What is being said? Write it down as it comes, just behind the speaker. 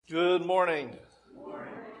Good morning.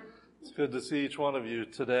 It's good to see each one of you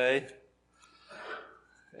today.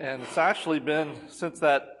 And it's actually been, since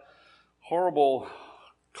that horrible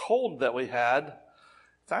cold that we had,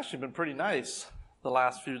 it's actually been pretty nice the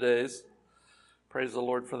last few days. Praise the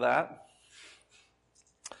Lord for that.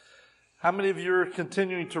 How many of you are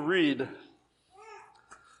continuing to read?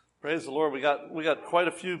 Praise the Lord. We got quite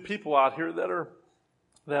a few people out here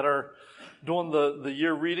that are doing the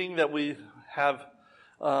year reading that we have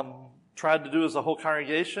tried to do as a whole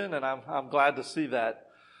congregation, and I'm glad to see that.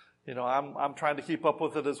 You know, I'm trying to keep up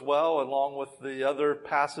with it as well, along with the other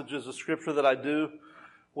passages of Scripture that I do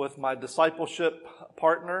with my discipleship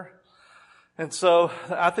partner. And so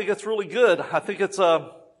I think it's really good. I think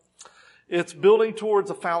it's building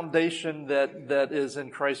towards a foundation that is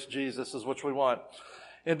in Christ Jesus is what we want.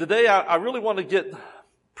 And today I really want to get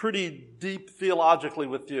pretty deep theologically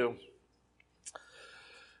with you.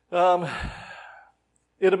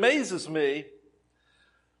 It amazes me,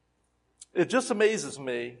 it just amazes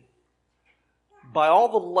me by all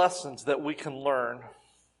the lessons that we can learn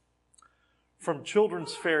from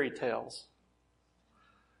children's fairy tales.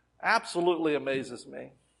 Absolutely amazes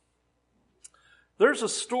me. There's a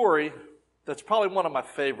story that's probably one of my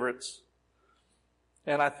favorites,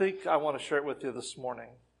 and I think I want to share it with you this morning.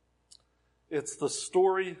 It's the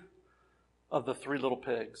story of the Three Little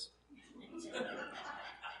Pigs.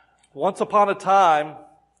 Once upon a time,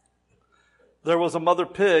 there was a mother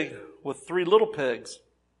pig with three little pigs.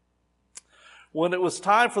 When it was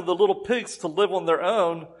time for the little pigs to live on their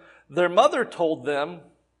own, their mother told them,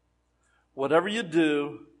 whatever you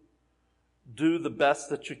do the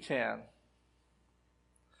best that you can.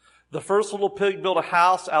 The first little pig built a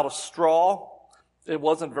house out of straw. It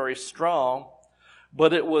wasn't very strong,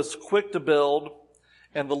 but it was quick to build,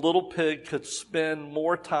 and the little pig could spend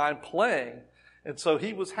more time playing. And so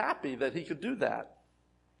he was happy that he could do that.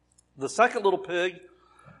 The second little pig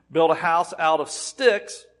built a house out of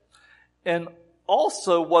sticks, and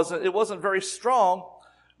also it wasn't very strong,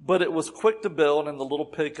 but it was quick to build, and the little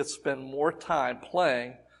pig could spend more time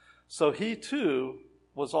playing. So he too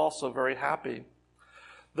was also very happy.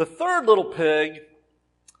 The third little pig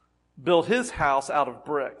built his house out of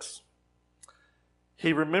bricks.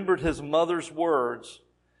 He remembered his mother's words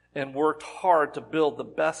and worked hard to build the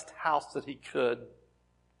best house that he could.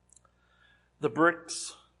 The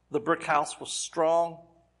brick house was strong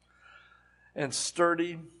and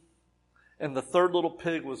sturdy, and the third little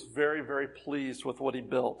pig was very, very pleased with what he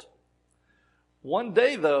built. One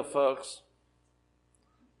day, though, folks,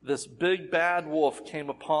 this big bad wolf came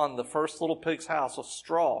upon the first little pig's house of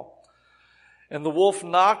straw. And the wolf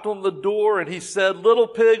knocked on the door and he said, little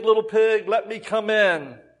pig, let me come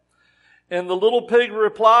in." And the little pig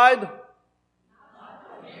replied,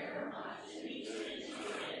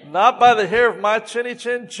 "Not by the hair of my chinny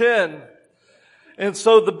chin chin." And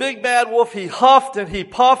so the big bad wolf, he huffed and he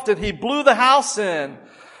puffed and he blew the house in.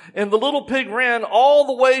 And the little pig ran all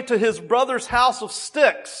the way to his brother's house of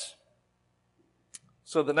sticks.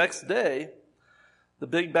 So the next day, the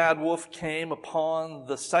big bad wolf came upon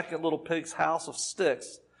the second little pig's house of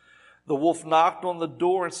sticks. The wolf knocked on the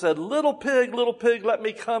door and said, little pig, let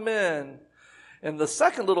me come in." And the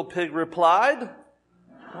second little pig replied,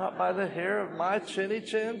 "Not by the hair of my chinny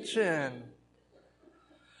chin chin."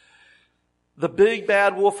 The big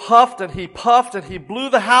bad wolf huffed and he puffed and he blew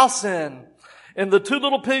the house in. And the two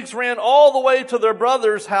little pigs ran all the way to their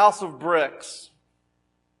brother's house of bricks.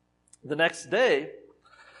 The next day,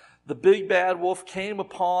 the big bad wolf came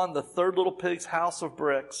upon the third little pig's house of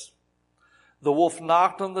bricks. The wolf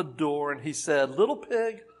knocked on the door and he said, little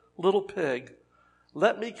pig,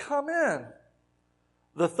 let me come in."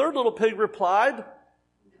 The third little pig replied,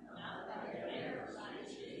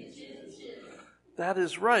 "That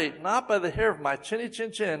is right, not by the hair of my chinny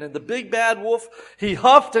chin chin." And the big bad wolf, he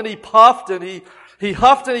huffed and he puffed and he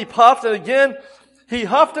huffed and he puffed, and again, he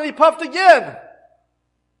huffed and he puffed again.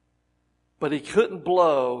 But he couldn't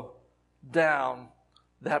blow down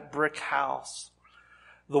that brick house.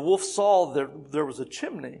 The wolf saw there was a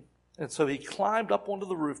chimney, and so he climbed up onto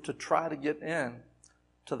the roof to try to get in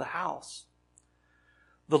to the house.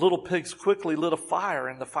 The little pigs quickly lit a fire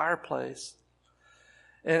in the fireplace,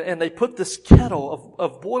 and they put this kettle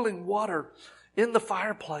of boiling water in the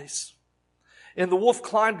fireplace. And the wolf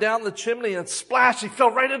climbed down the chimney and splash, he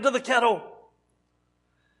fell right into the kettle.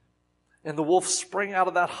 And the wolf sprang out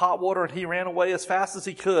of that hot water and he ran away as fast as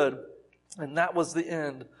he could. And that was the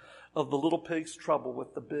end of the little pig's trouble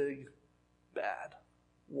with the big, bad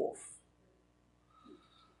wolf.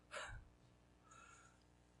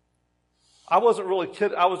 I wasn't really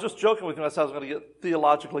kidding. I was just joking with you. I said I was going to get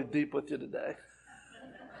theologically deep with you today.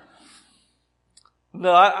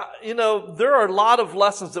 No, there are a lot of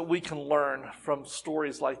lessons that we can learn from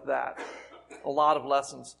stories like that. A lot of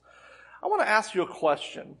lessons. I want to ask you a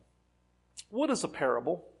question. What is a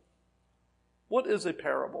parable? What is a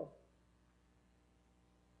parable?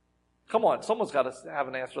 Come on, someone's got to have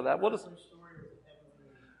an answer to that. What is?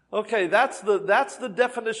 Okay, that's the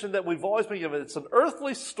definition that we've always been given. It's an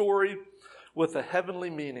earthly story with a heavenly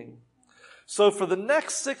meaning. So for the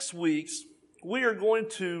next 6 weeks, we are going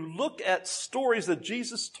to look at stories that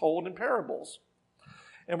Jesus told in parables.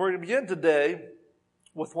 And we're going to begin today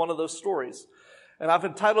with one of those stories. And I've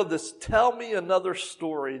entitled this, Tell Me Another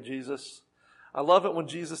Story, Jesus. I love it when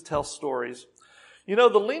Jesus tells stories. You know,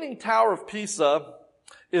 the Leaning Tower of Pisa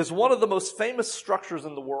is one of the most famous structures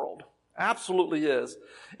in the world. Absolutely is.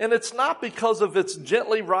 And it's not because of its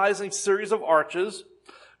gently rising series of arches,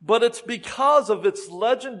 but it's because of its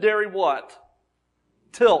legendary what?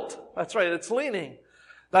 Tilt. That's right, it's leaning.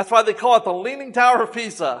 That's why they call it the Leaning Tower of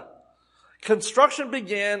Pisa. Construction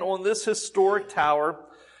began on this historic tower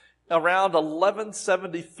around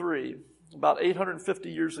 1173, about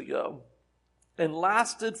 850 years ago, and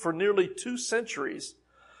lasted for nearly 2 centuries.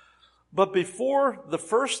 But before the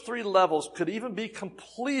first 3 levels could even be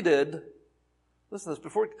completed, listen to this,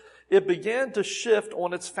 before it began to shift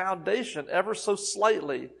on its foundation ever so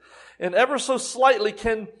slightly. And ever so slightly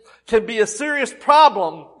can be a serious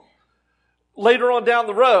problem later on down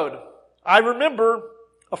the road. I remember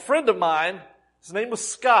a friend of mine, his name was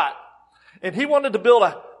Scott, and he wanted to build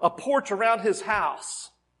a porch around his house.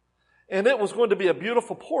 And it was going to be a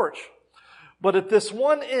beautiful porch. But at this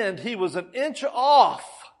one end, he was an inch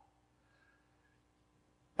off.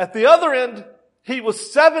 At the other end, he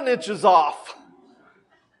was 7 inches off.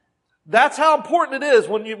 That's how important it is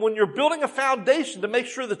when you're building a foundation to make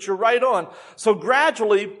sure that you're right on. So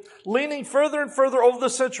gradually, leaning further and further over the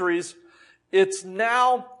centuries, it's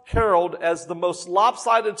now heralded as the most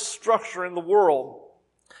lopsided structure in the world.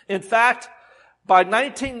 In fact, by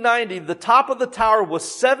 1990, the top of the tower was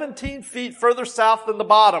 17 feet further south than the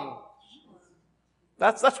bottom.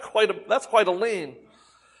 That's quite a lean.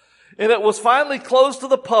 And it was finally closed to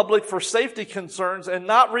the public for safety concerns and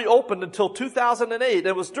not reopened until 2008.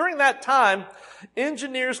 It was during that time,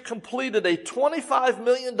 engineers completed a $25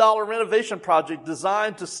 million renovation project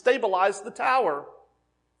designed to stabilize the tower.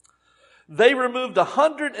 They removed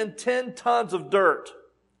 110 tons of dirt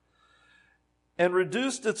and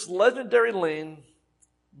reduced its legendary lean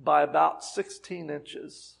by about 16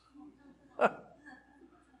 inches.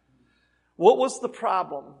 What was the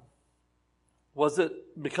problem? Was it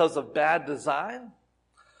because of bad design?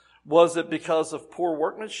 Was it because of poor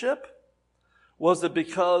workmanship? Was it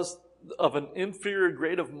because of an inferior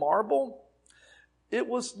grade of marble? It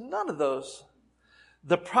was none of those.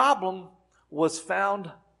 The problem was found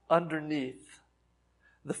underneath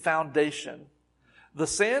the foundation. The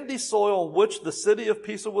sandy soil on which the city of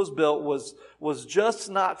Pisa was built was just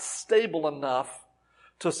not stable enough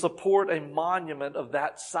to support a monument of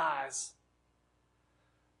that size.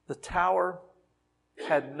 The tower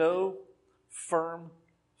had no firm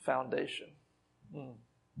foundation. Do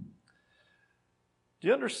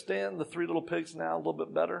you understand the 3 little pigs now a little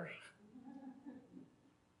bit better?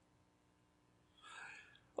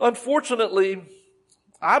 Unfortunately,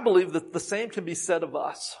 I believe that the same can be said of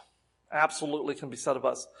us. Absolutely can be said of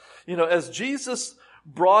us. You know, as Jesus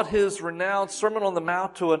brought his renowned Sermon on the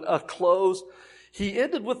Mount to a close, he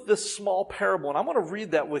ended with this small parable, and I'm going to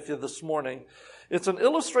read that with you this morning. It's an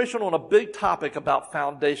illustration on a big topic about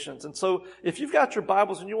foundations. And so if you've got your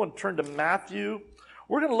Bibles and you want to turn to Matthew,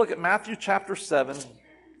 we're going to look at Matthew chapter 7.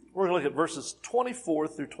 We're going to look at verses 24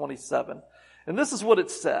 through 27. And this is what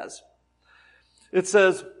it says. It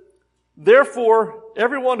says, "Therefore,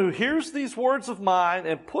 everyone who hears these words of mine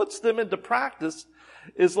and puts them into practice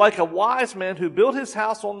is like a wise man who built his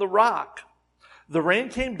house on the rock. The rain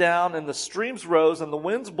came down and the streams rose and the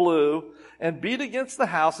winds blew and beat against the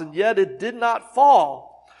house, and yet it did not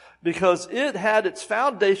fall, because it had its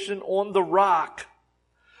foundation on the rock.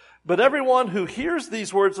 But everyone who hears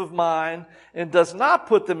these words of mine and does not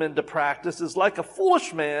put them into practice is like a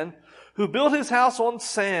foolish man who built his house on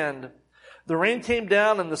sand. The rain came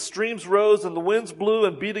down and the streams rose and the winds blew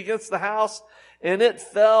and beat against the house, and it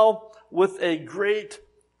fell with a great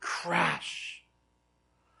crash."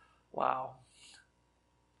 Wow.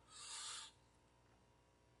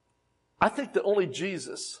 I think that only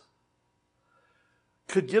Jesus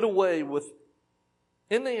could get away with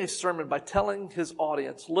ending a sermon by telling his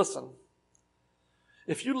audience, listen,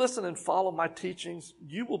 if you listen and follow my teachings,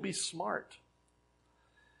 you will be smart.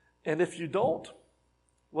 And if you don't,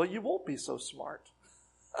 well, you won't be so smart.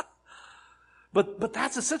 But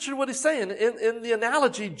that's essentially what he's saying. In the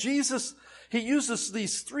analogy, Jesus, he uses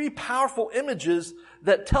these three powerful images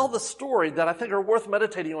that tell the story that I think are worth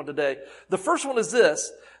meditating on today. The first one is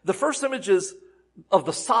this. The first image is of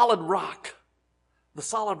the solid rock. The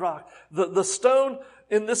solid rock. The stone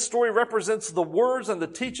in this story represents the words and the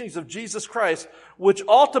teachings of Jesus Christ, which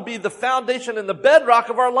ought to be the foundation and the bedrock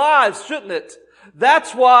of our lives, shouldn't it?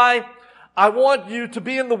 That's why I want you to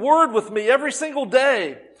be in the Word with me every single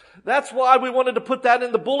day. That's why we wanted to put that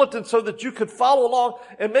in the bulletin so that you could follow along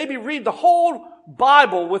and maybe read the whole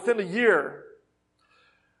Bible within a year.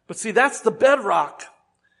 But see, that's the bedrock.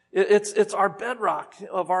 It's our bedrock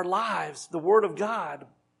of our lives, the Word of God.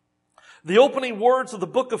 The opening words of the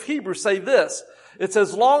book of Hebrews say this. It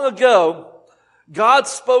says, long ago, God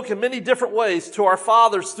spoke in many different ways to our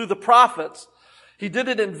fathers through the prophets. He did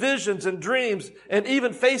it in visions and dreams and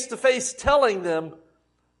even face to face, telling them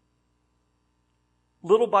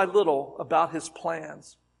little by little about his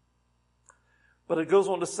plans. But it goes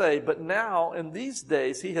on to say, but now in these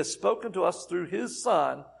days he has spoken to us through his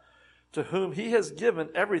Son, to whom he has given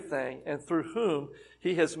everything and through whom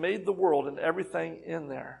he has made the world and everything in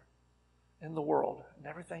there, in the world and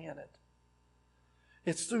everything in it.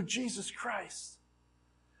 It's through Jesus Christ.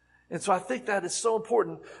 And so I think that is so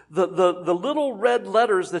important. The little red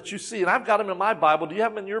letters that you see, and I've got them in my Bible. Do you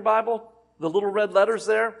have them in your Bible? The little red letters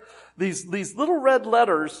there? These little red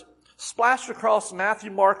letters splashed across Matthew,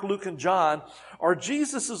 Mark, Luke, and John are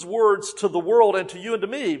Jesus' words to the world and to you and to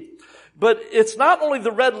me. But it's not only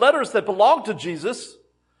the red letters that belong to Jesus.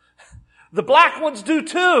 The black ones do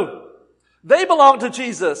too. They belong to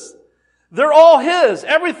Jesus. They're all his,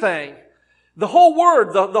 everything. The whole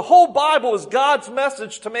Word, the whole Bible is God's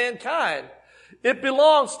message to mankind. It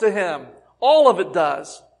belongs to him. All of it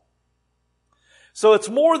does. So it's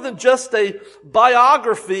more than just a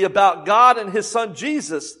biography about God and his Son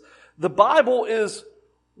Jesus. The Bible is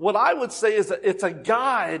what I would say is it's a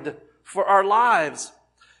guide for our lives.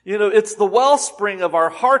 You know, it's the wellspring of our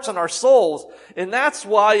hearts and our souls. And that's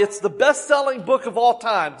why it's the best-selling book of all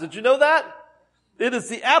time. Did you know that? It is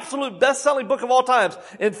the absolute best-selling book of all times.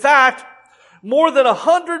 In fact, more than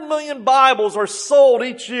 100 million Bibles are sold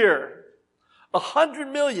each year.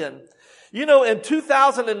 100 million. You know, in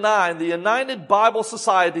 2009, the United Bible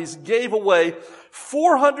Societies gave away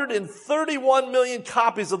 431 million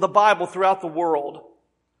copies of the Bible throughout the world.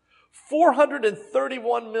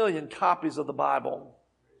 431 million copies of the Bible.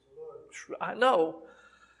 I know.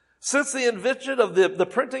 Since the invention of the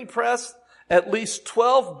printing press, at least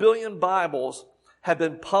 12 billion Bibles have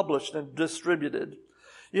been published and distributed.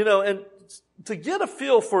 You know, and to get a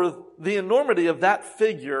feel for the enormity of that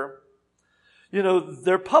figure, you know,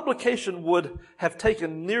 their publication would have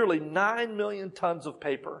taken nearly 9 million tons of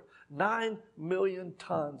paper. 9 million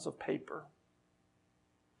tons of paper.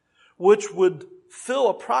 Which would fill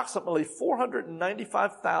approximately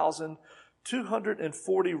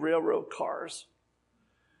 495,240 railroad cars.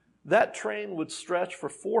 That train would stretch for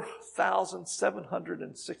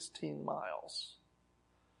 4,716 miles.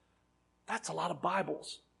 That's a lot of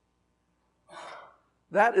Bibles.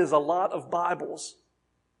 That is a lot of Bibles.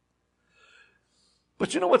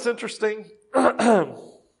 But you know what's interesting?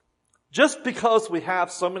 Just because we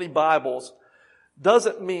have so many Bibles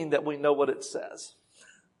doesn't mean that we know what it says.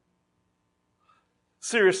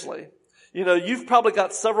 Seriously. You know, you've probably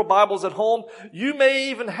got several Bibles at home. You may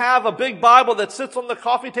even have a big Bible that sits on the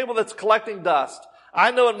coffee table that's collecting dust.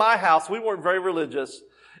 I know in my house, we weren't very religious.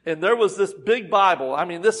 And there was this big Bible. I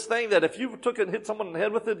mean, this thing that if you took it and hit someone in the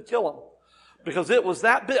head with it, it'd kill them. Because it was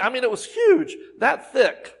that big. I mean, it was huge. That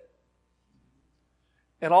thick.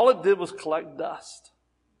 And all it did was collect dust.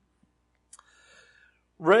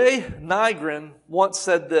 Ray Nygren once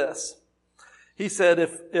said this. He said,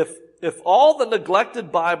 if all the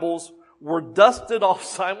neglected Bibles were dusted off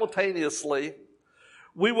simultaneously,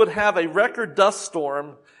 we would have a record dust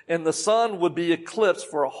storm and the sun would be eclipsed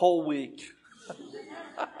for a whole week.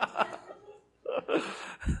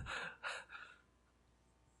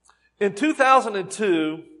 In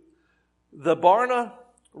 2002, the Barna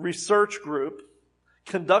Research Group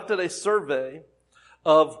conducted a survey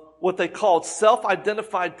of what they called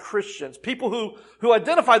self-identified Christians, people who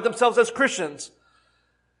identified themselves as Christians.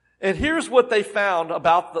 And here's what they found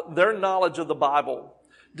about their knowledge of the Bible.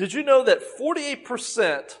 Did you know that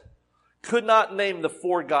 48% could not name the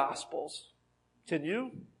four Gospels? Can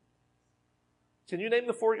you? Can you name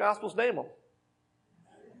the four Gospels? Name them.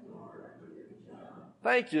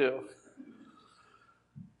 Thank you.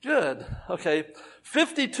 Good. Okay.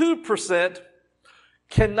 52%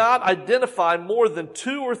 cannot identify more than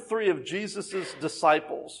 2 or 3 of Jesus'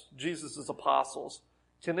 disciples, Jesus' apostles.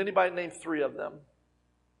 Can anybody name 3 of them?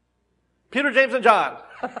 Peter, James, and John.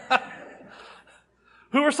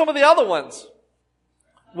 Who are some of the other ones?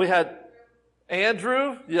 We had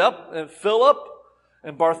Andrew, and Philip,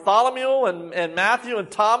 and Bartholomew, and Matthew, and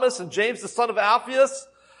Thomas, and James the son of Alphaeus,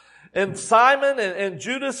 and Simon, and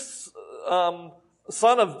Judas,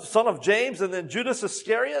 son of James, and then Judas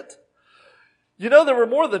Iscariot. You know, there were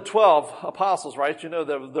more than 12 apostles, right? You know,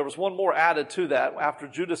 there was one more added to that after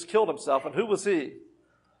Judas killed himself. And who was he?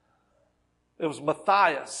 It was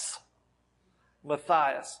Matthias.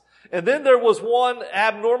 And then there was one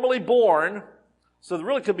abnormally born, so there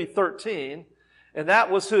really could be 13, and that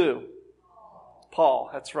was who? Paul,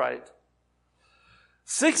 that's right.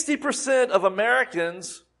 60% of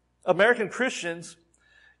American Christians,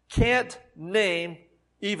 can't name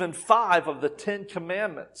even 5 of the 10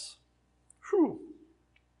 commandments. Whew.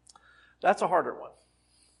 That's a harder one.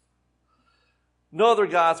 No other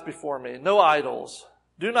gods before me, no idols.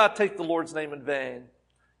 Do not take the Lord's name in vain.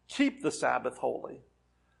 Keep the Sabbath holy.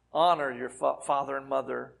 Honor your father and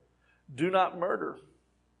mother. Do not murder.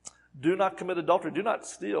 Do not commit adultery. Do not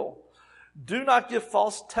steal. Do not give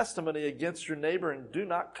false testimony against your neighbor, and do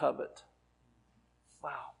not covet.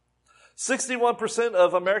 Wow. 61%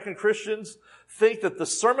 of American Christians think that the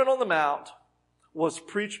Sermon on the Mount was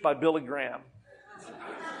preached by Billy Graham.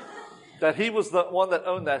 That he was the one that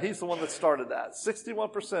owned that. He's the one that started that.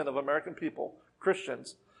 61% of American people,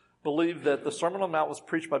 Christians, believe that the Sermon on the Mount was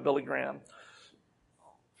preached by Billy Graham.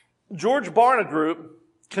 George Barna Group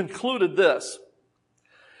concluded this,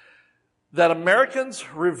 that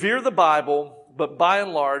Americans revere the Bible, but by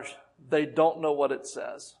and large, they don't know what it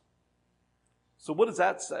says. So what does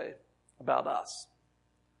that say about us?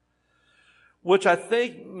 Which I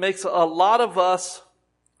think makes a lot of us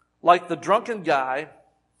like the drunken guy.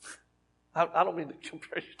 I don't mean to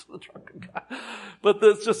compare you to the drunken guy, but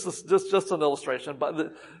it's just an illustration.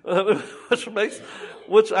 But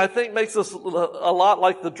which I think makes us a lot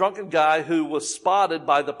like the drunken guy who was spotted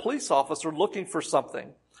by the police officer looking for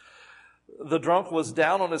something. The drunk was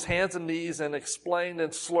down on his hands and knees and explained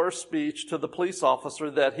in slur speech to the police officer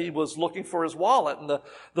that he was looking for his wallet. And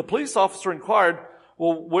the police officer inquired,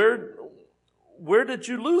 well, where did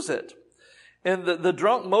you lose it? And the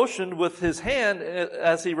drunk motioned with his hand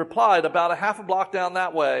as he replied, about a half a block down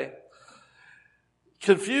that way.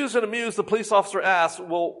 Confused and amused, the police officer asked,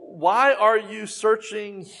 well, why are you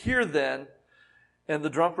searching here then? And the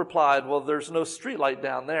drunk replied, well, there's no street light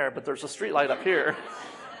down there, but there's a street light up here.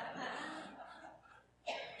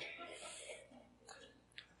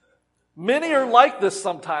 Many are like this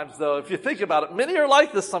sometimes, though, if you think about it. Many are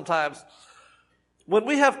like this sometimes. When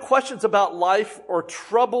we have questions about life or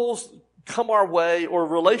troubles come our way or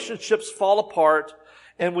relationships fall apart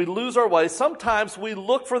and we lose our way, sometimes we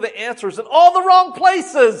look for the answers in all the wrong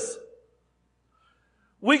places.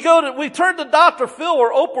 We turn to Dr. Phil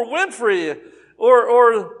or Oprah Winfrey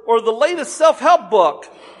or the latest self-help book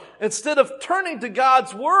instead of turning to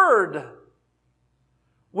God's Word.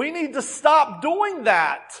 We need to stop doing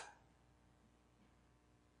that.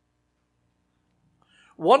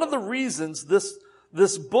 One of the reasons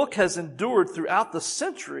this book has endured throughout the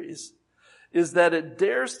centuries is that it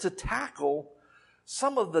dares to tackle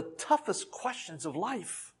some of the toughest questions of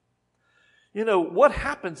life. You know, what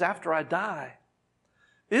happens after I die?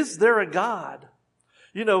 Is there a God?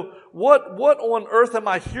 You know, what on earth am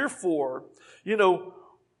I here for? You know,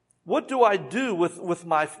 what do I do with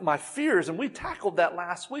my fears? And we tackled that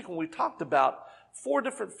last week when we talked about 4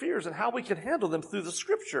 different fears and how we can handle them through the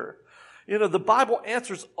Scripture. You know, the Bible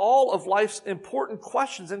answers all of life's important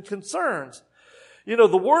questions and concerns. You know,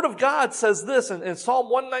 the Word of God says this in Psalm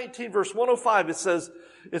 119 verse 105.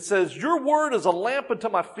 It says, your Word is a lamp unto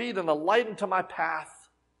my feet and a light unto my path.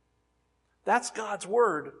 That's God's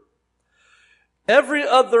Word. Every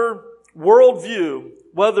other worldview,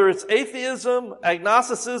 whether it's atheism,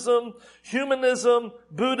 agnosticism, humanism,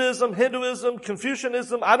 Buddhism, Hinduism,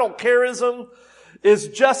 Confucianism, I don't careism, is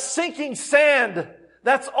just sinking sand.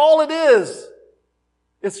 That's all it is.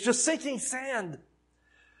 It's just sinking sand.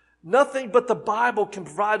 Nothing but the Bible can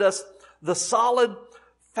provide us the solid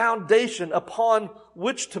foundation upon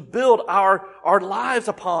which to build our lives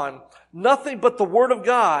upon. Nothing but the Word of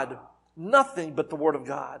God. Nothing but the Word of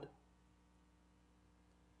God.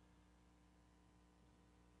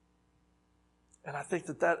 And I think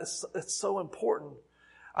it's so important.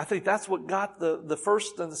 I think that's what got the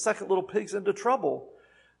first and the second little pigs into trouble.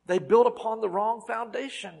 They built upon the wrong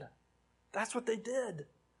foundation. That's what they did.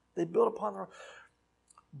 They built upon the wrong.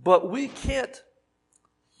 But we can't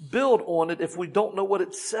build on it if we don't know what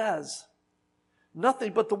it says.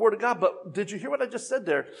 Nothing but the Word of God. But did you hear what I just said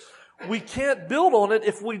there? We can't build on it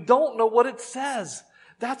if we don't know what it says.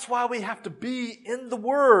 That's why we have to be in the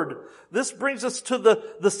Word. This brings us to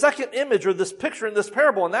the second image or this picture in this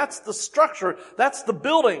parable, and that's the structure. That's the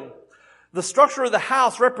building. The structure of the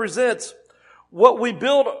house represents what we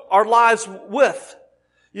build our lives with.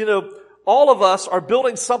 You know, all of us are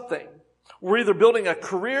building something. We're either building a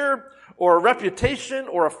career or a reputation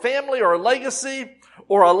or a family or a legacy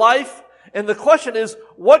or a life. And the question is,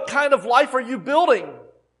 what kind of life are you building?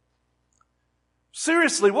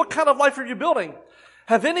 Seriously, what kind of life are you building?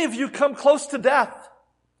 Have any of you come close to death?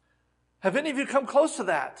 Have any of you come close to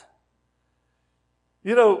that?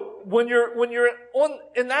 You know, when you're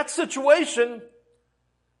in that situation,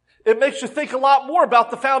 it makes you think a lot more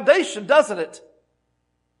about the foundation, doesn't it?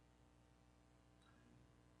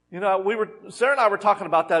 You know, Sarah and I were talking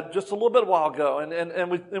about that just a little bit a while ago,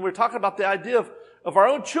 and we were talking about the idea of our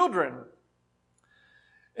own children.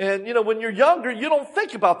 And, you know, when you're younger, you don't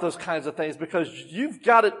think about those kinds of things because you've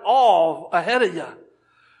got it all ahead of you.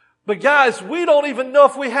 But guys, we don't even know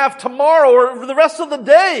if we have tomorrow or the rest of the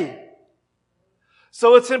day.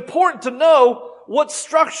 So it's important to know what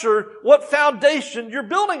structure, what foundation you're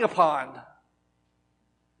building upon.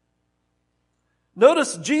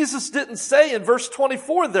 Notice Jesus didn't say in verse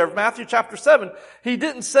 24 there of Matthew chapter 7, He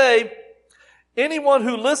didn't say, anyone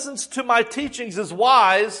who listens to my teachings is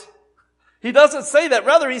wise. He doesn't say that.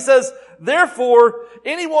 Rather, He says, therefore,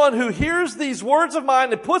 anyone who hears these words of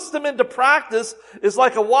mine and puts them into practice is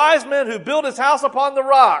like a wise man who built his house upon the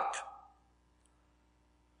rock.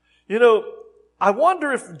 You know, I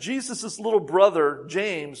wonder if Jesus' little brother,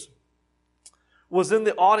 James, was in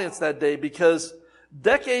the audience that day because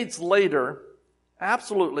decades later,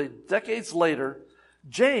 absolutely decades later,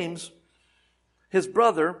 James, his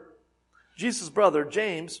brother, Jesus' brother,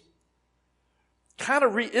 James, kind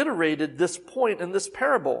of reiterated this point in this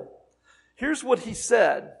parable. Here's what he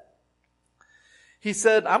said. He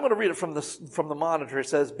said, I'm going to read it from the monitor. It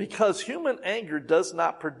says, because human anger does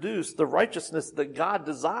not produce the righteousness that God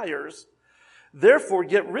desires, therefore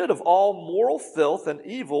get rid of all moral filth and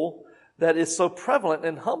evil that is so prevalent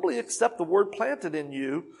and humbly accept the word planted in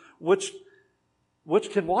you, which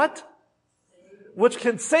can what? Which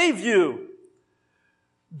can save you.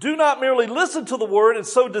 Do not merely listen to the word and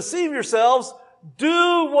so deceive yourselves.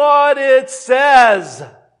 Do what it says.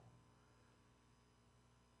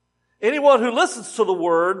 Anyone who listens to the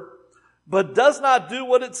word but does not do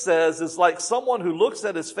what it says is like someone who looks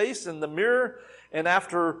at his face in the mirror and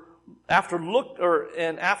after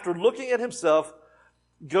looking at himself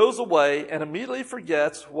goes away and immediately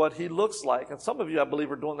forgets what he looks like. And some of you, I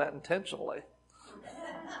believe, are doing that intentionally.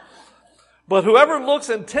 But whoever looks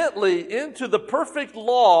intently into the perfect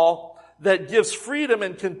law that gives freedom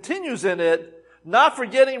and continues in it, not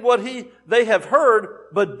forgetting what they have heard,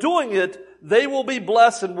 but doing it, they will be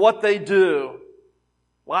blessed in what they do.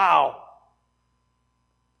 Wow.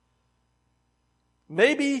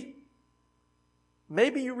 Maybe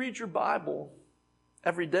you read your Bible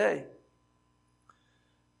every day.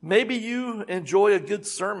 Maybe you enjoy a good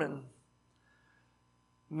sermon.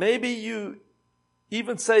 Maybe you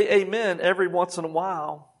even say amen every once in a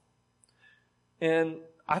while. And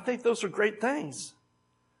I think those are great things.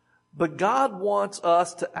 But God wants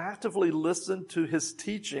us to actively listen to His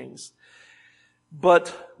teachings.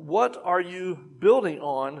 But what are you building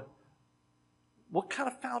on? What kind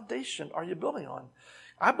of foundation are you building on?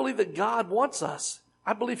 I believe that God wants us.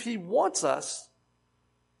 I believe He wants us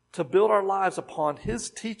to build our lives upon His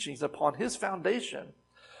teachings, upon His foundation.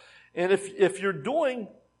 And if you're doing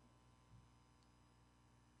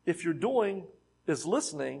is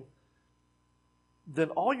listening, then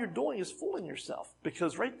all you're doing is fooling yourself.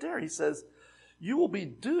 Because right there He says, you will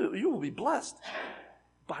be blessed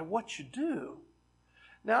by what you do.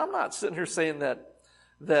 Now, I'm not sitting here saying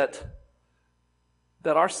that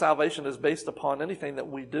our salvation is based upon anything that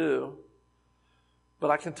we do.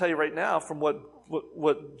 But I can tell you right now, from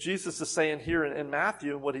what Jesus is saying here in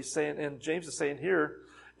Matthew, and what He's saying, and James is saying here,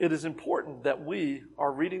 it is important that we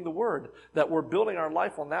are reading the Word, that we're building our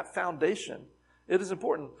life on that foundation. It is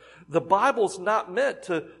important. The Bible's not meant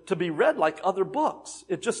to be read like other books.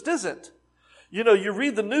 It just isn't. You know, you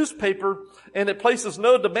read the newspaper and it places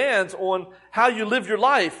no demands on how you live your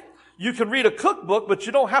life. You can read a cookbook, but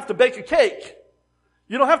you don't have to bake a cake.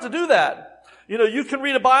 You don't have to do that. You know, you can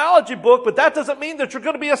read a biology book, but that doesn't mean that you're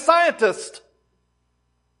going to be a scientist.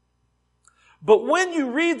 But when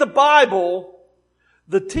you read the Bible,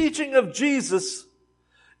 the teaching of Jesus,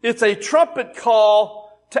 it's a trumpet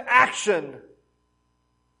call to action.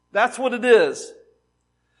 That's what it is.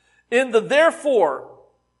 In the therefore,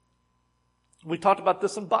 we talked about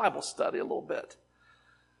this in Bible study a little bit.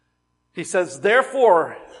 He says,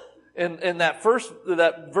 therefore, in that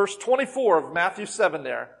verse 24 of Matthew 7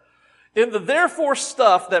 there. In the therefore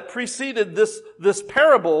stuff that preceded this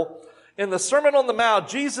parable, in the Sermon on the Mount,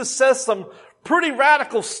 Jesus says some pretty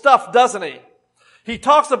radical stuff, doesn't he? He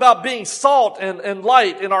talks about being salt and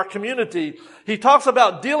light in our community. He talks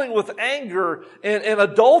about dealing with anger and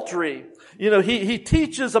adultery. He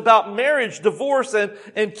teaches about marriage, divorce,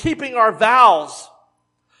 and keeping our vows.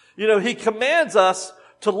 He commands us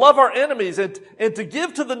to love our enemies and to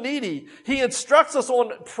give to the needy. He instructs us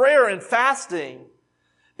on prayer and fasting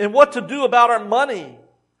and what to do about our money.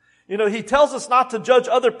 He tells us not to judge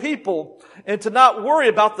other people and to not worry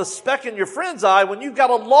about the speck in your friend's eye when you've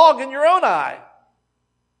got a log in your own eye.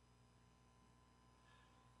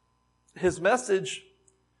 His message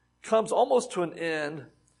comes almost to an end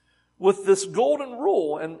with this golden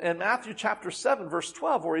rule in Matthew chapter 7, verse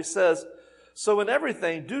 12, where he says, so in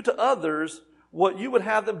everything, do to others what you would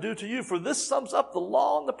have them do to you, for this sums up the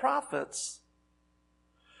law and the prophets.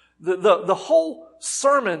 The whole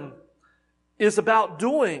sermon is about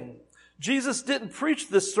doing. Jesus didn't preach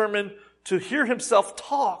this sermon to hear himself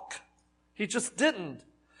talk. He just didn't.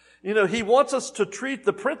 He wants us to treat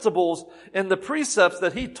the principles and the precepts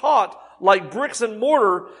that he taught like bricks and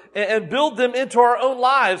mortar and build them into our own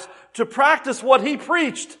lives to practice what he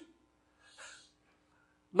preached.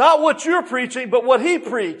 Not what you're preaching, but what he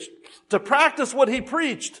preached. To practice what he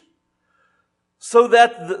preached. So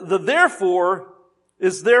that the therefore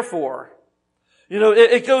is therefore.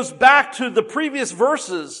 It goes back to the previous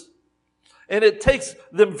verses. And it takes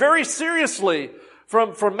them very seriously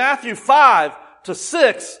from Matthew 5 to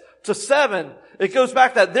 6 to 7. It goes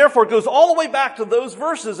back, that therefore goes all the way back to those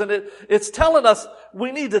verses, and it's telling us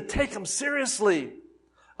we need to take them seriously.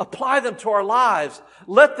 Apply them to our lives.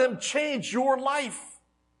 Let them change your life.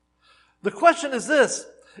 The question is this: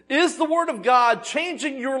 is the Word of God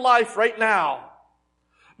changing your life right now?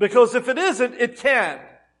 Because if it isn't, it can.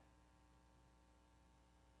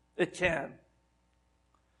 It can.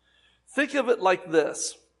 Think of it like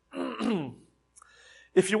this.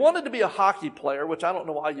 If you wanted to be a hockey player, which I don't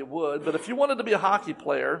know why you would, but if you wanted to be a hockey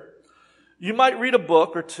player, you might read a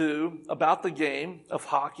book or two about the game of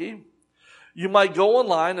hockey. You might go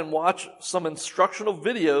online and watch some instructional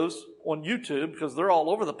videos on YouTube, because they're all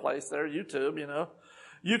over the place there, YouTube,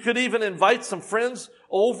 You could even invite some friends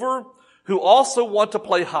over who also want to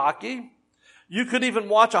play hockey. You could even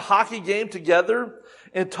watch a hockey game together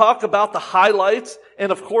and talk about the highlights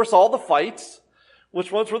and, of course, all the fights,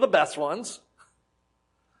 which ones were the best ones.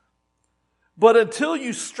 But until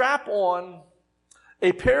you strap on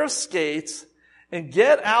a pair of skates and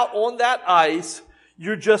get out on that ice,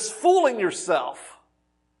 you're just fooling yourself.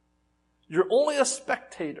 You're only a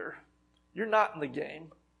spectator. You're not in the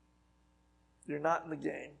game. You're not in the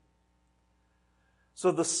game.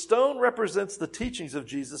 So the stone represents the teachings of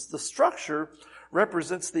Jesus. The structure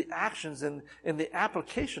represents the actions and the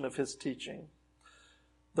application of his teaching.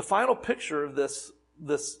 The final picture of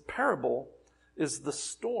this parable is the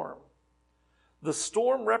storm. The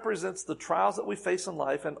storm represents the trials that we face in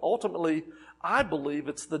life, and ultimately, I believe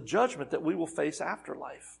it's the judgment that we will face after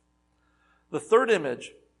life. The third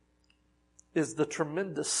image is the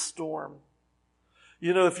tremendous storm.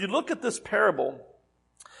 If you look at this parable,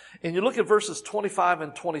 and you look at verses 25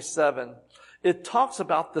 and 27, it talks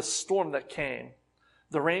about the storm that came.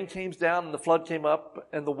 The rain came down, and the flood came up,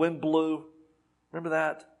 and the wind blew. Remember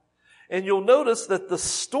that? And you'll notice that the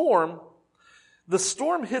storm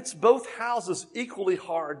hits both houses equally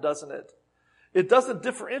hard, doesn't it? It doesn't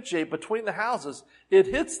differentiate between the houses. It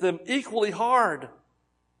hits them equally hard.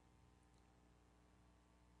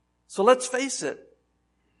 So let's face it.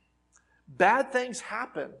 Bad things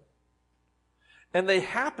happen. And they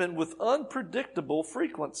happen with unpredictable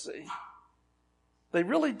frequency. They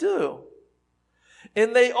really do.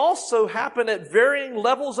 And they also happen at varying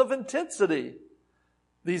levels of intensity.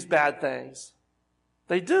 These bad things.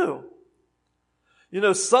 They do.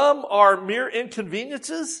 Some are mere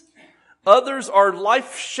inconveniences. Others are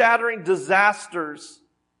life-shattering disasters.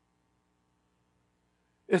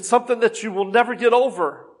 It's something that you will never get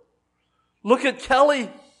over. Look at Kelly.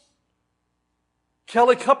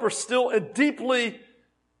 Kelly Cupper still deeply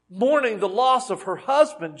mourning the loss of her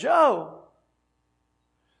husband, Joe.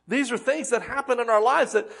 These are things that happen in our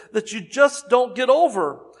lives that you just don't get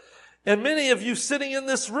over. And many of you sitting in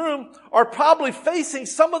this room are probably facing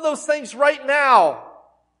some of those things right now.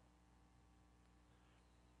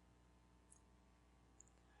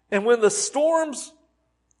 And when the storms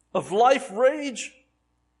of life rage,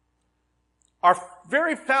 our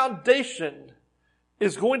very foundation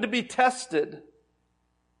is going to be tested.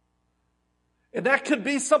 And that could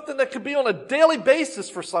be something that could be on a daily basis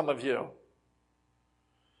for some of you.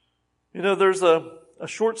 You know, there's a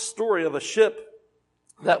short story of a ship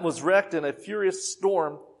that was wrecked in a furious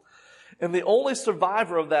storm, and the only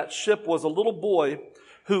survivor of that ship was a little boy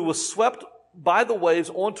who was swept by the waves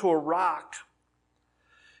onto a rock.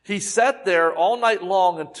 He sat there all night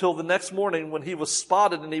long until the next morning when he was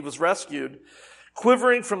spotted and he was rescued.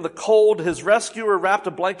 Quivering from the cold, his rescuer wrapped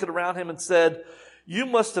a blanket around him and said, "You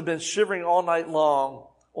must have been shivering all night long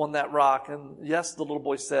on that rock." And yes, the little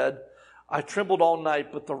boy said, "I trembled all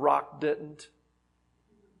night, but the rock didn't."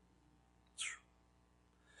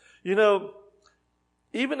 You know,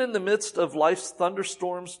 even in the midst of life's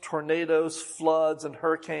thunderstorms, tornadoes, floods, and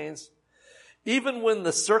hurricanes, even when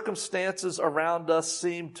the circumstances around us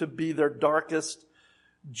seem to be their darkest,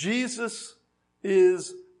 Jesus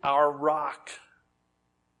is our rock.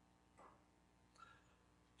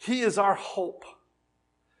 He is our hope.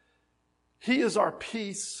 He is our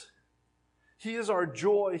peace. He is our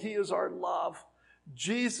joy. He is our love.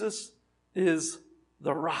 Jesus is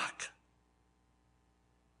the rock.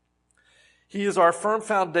 He is our firm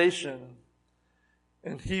foundation,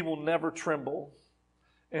 and He will never tremble,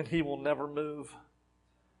 and He will never move.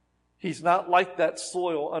 He's not like that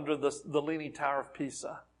soil under the Leaning Tower of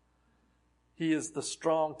Pisa. He is the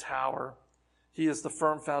strong tower. He is the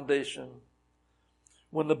firm foundation.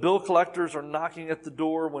 When the bill collectors are knocking at the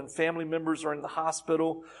door, when family members are in the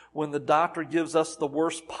hospital, when the doctor gives us the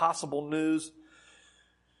worst possible news,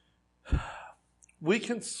 we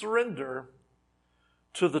can surrender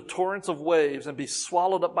to the torrents of waves and be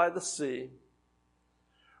swallowed up by the sea,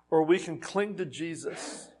 or we can cling to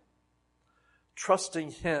Jesus,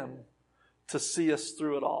 trusting Him to see us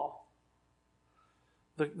through it all.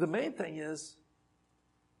 The main thing is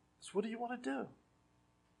what do you want to do?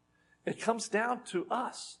 It comes down to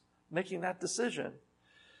us making that decision.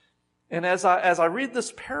 And as I read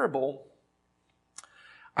this parable,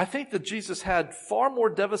 I think that Jesus had far more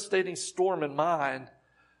devastating storm in mind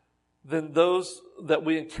than those that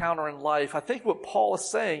we encounter in life. I think what Paul is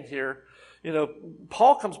saying here, you know,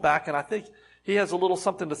 Paul comes back and I think he has a little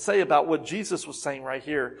something to say about what Jesus was saying right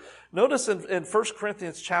here. Notice in 1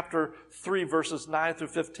 Corinthians chapter 3, verses 9 through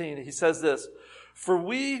 15, he says this, "For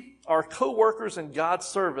we are co-workers in God's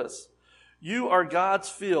service. You are God's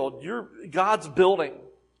field. You're God's building."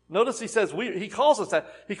 Notice he says, he calls us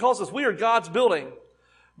that. He calls us, we are God's building.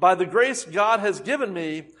 "By the grace God has given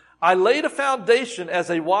me, I laid a foundation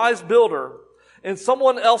as a wise builder, and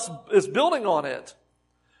someone else is building on it.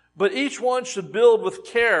 But each one should build with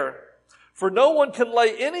care. For no one can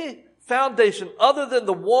lay any foundation other than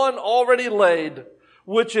the one already laid,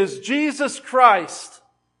 which is Jesus Christ.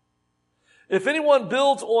 If anyone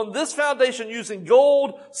builds on this foundation using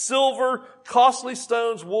gold, silver, costly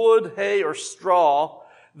stones, wood, hay, or straw,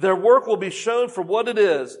 their work will be shown for what it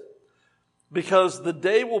is, because the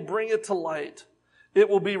day will bring it to light. It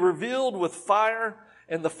will be revealed with fire,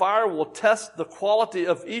 and the fire will test the quality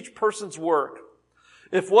of each person's work.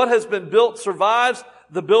 If what has been built survives,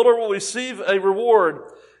 the builder will receive a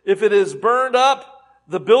reward. If it is burned up,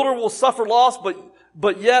 the builder will suffer loss,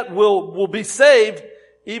 but yet will be saved,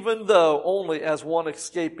 even though only as one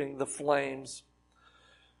escaping the flames."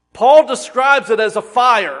 Paul describes it as a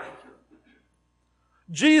fire.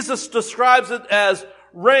 Jesus describes it as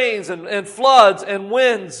rains and floods and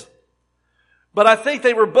winds. But I think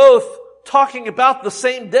they were both talking about the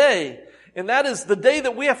same day. And that is the day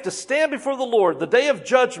that we have to stand before the Lord, the day of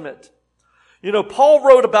judgment. You know, Paul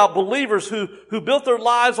wrote about believers who built their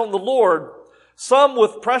lives on the Lord, some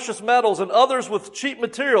with precious metals and others with cheap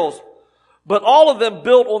materials. But all of them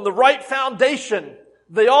built on the right foundation.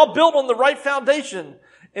 They all built on the right foundation.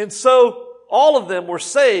 And so all of them were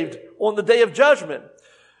saved on the day of judgment.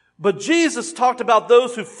 But Jesus talked about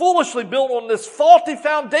those who foolishly built on this faulty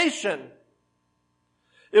foundation.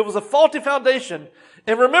 It was a faulty foundation.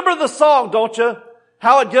 And remember the song, don't you?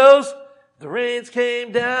 How it goes? The rains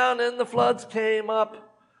came down and the floods came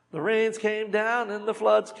up. The rains came down and the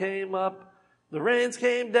floods came up. The rains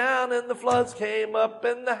came down and the floods came up,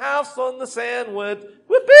 and the house on the sand went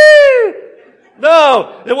whoopee!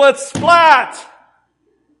 No, it went splat!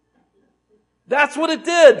 That's what it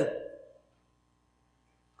did.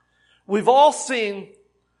 We've all seen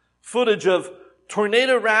footage of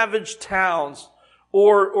tornado-ravaged towns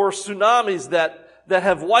or tsunamis that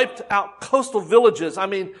have wiped out coastal villages. I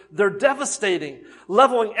mean, they're devastating,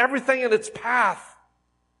 leveling everything in its path.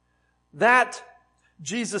 That,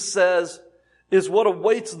 Jesus says, is what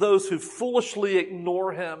awaits those who foolishly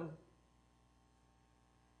ignore Him.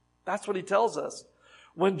 That's what He tells us.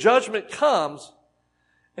 When judgment comes,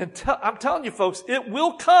 and I'm telling you folks, it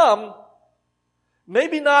will come,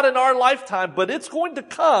 maybe not in our lifetime, but it's going to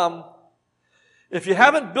come. If you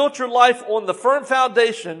haven't built your life on the firm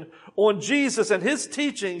foundation, on Jesus and His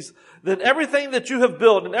teachings, then everything that you have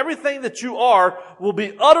built and everything that you are will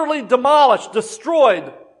be utterly demolished,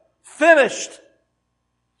 destroyed, finished.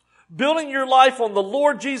 Building your life on the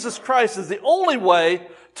Lord Jesus Christ is the only way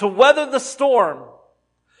to weather the storm.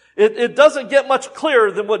 It doesn't get much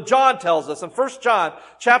clearer than what John tells us in 1 John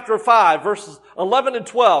chapter 5, verses 11 and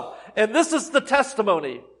 12. And this is the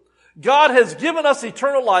testimony. God has given us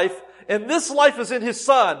eternal life, and this life is in His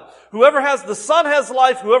Son. Whoever has the Son has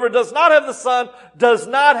life. Whoever does not have the Son does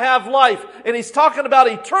not have life. And He's talking about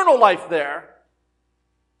eternal life there.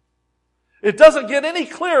 It doesn't get any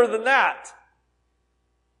clearer than that.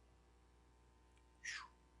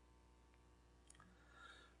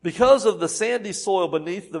 Because of the sandy soil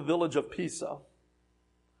beneath the village of Pisa,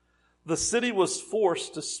 the city was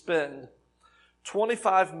forced to spend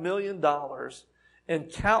 $25 million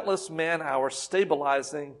and countless man hours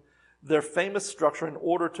stabilizing their famous structure in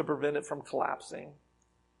order to prevent it from collapsing.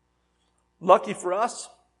 Lucky for us,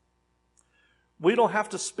 we don't have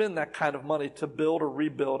to spend that kind of money to build or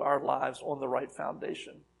rebuild our lives on the right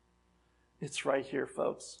foundation. It's right here,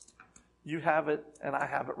 folks. You have it, and I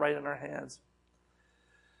have it right in our hands.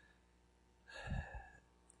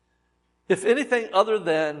 If anything other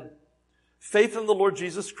than faith in the Lord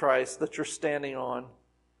Jesus Christ that you're standing on,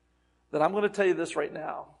 then I'm going to tell you this right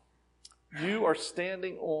now. You are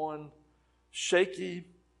standing on shaky,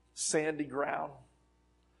 sandy ground.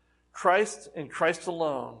 Christ and Christ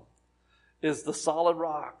alone is the solid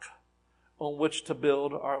rock on which to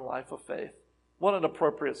build our life of faith. What an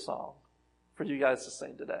appropriate song for you guys to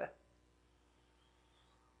sing today.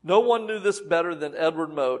 No one knew this better than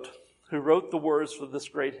Edward Mote, who wrote the words for this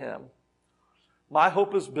great hymn. My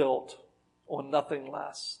hope is built on nothing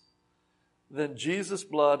less than Jesus'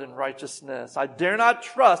 blood and righteousness. I dare not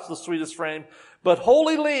trust the sweetest frame, but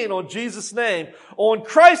wholly lean on Jesus' name. On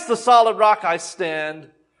Christ the solid rock I stand.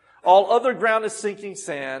 All other ground is sinking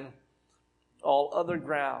sand. All other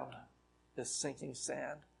ground is sinking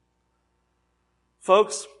sand.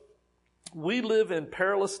 Folks, we live in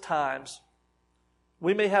perilous times.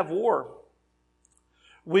 We may have war.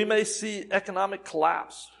 We may see economic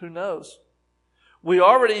collapse. Who knows? We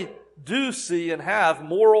already do see and have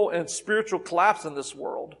moral and spiritual collapse in this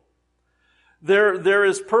world. There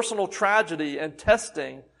is personal tragedy and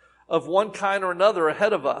testing of one kind or another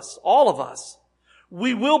ahead of us, all of us.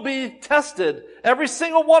 We will be tested. Every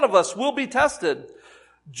single one of us will be tested.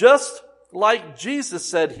 Just like Jesus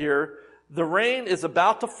said here, the rain is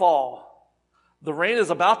about to fall. The rain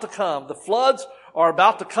is about to come. The floods are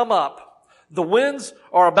about to come up. The winds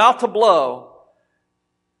are about to blow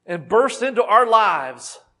and burst into our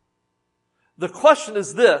lives. The question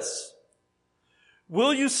is this: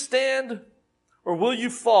 will you stand or will you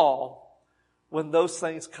fall when those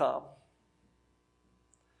things come?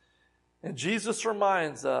 And Jesus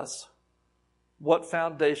reminds us what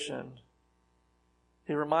foundation.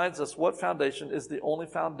 He reminds us what foundation is the only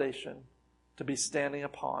foundation to be standing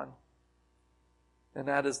upon. And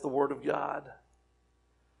that is the Word of God.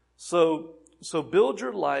 So build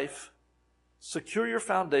your life, secure your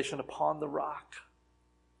foundation upon the rock.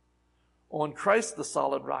 On Christ the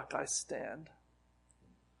solid rock I stand.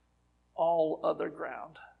 All other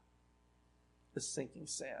ground is sinking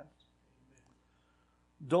sand.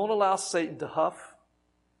 Don't allow Satan to huff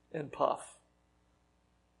and puff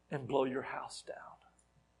and blow your house down.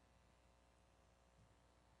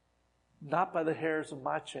 Not by the hairs of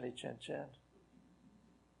my chinny chin chin.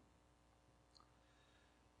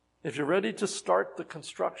 If you're ready to start the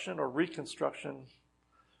construction or reconstruction,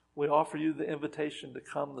 we offer you the invitation to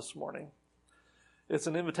come this morning. It's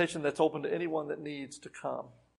an invitation that's open to anyone that needs to come.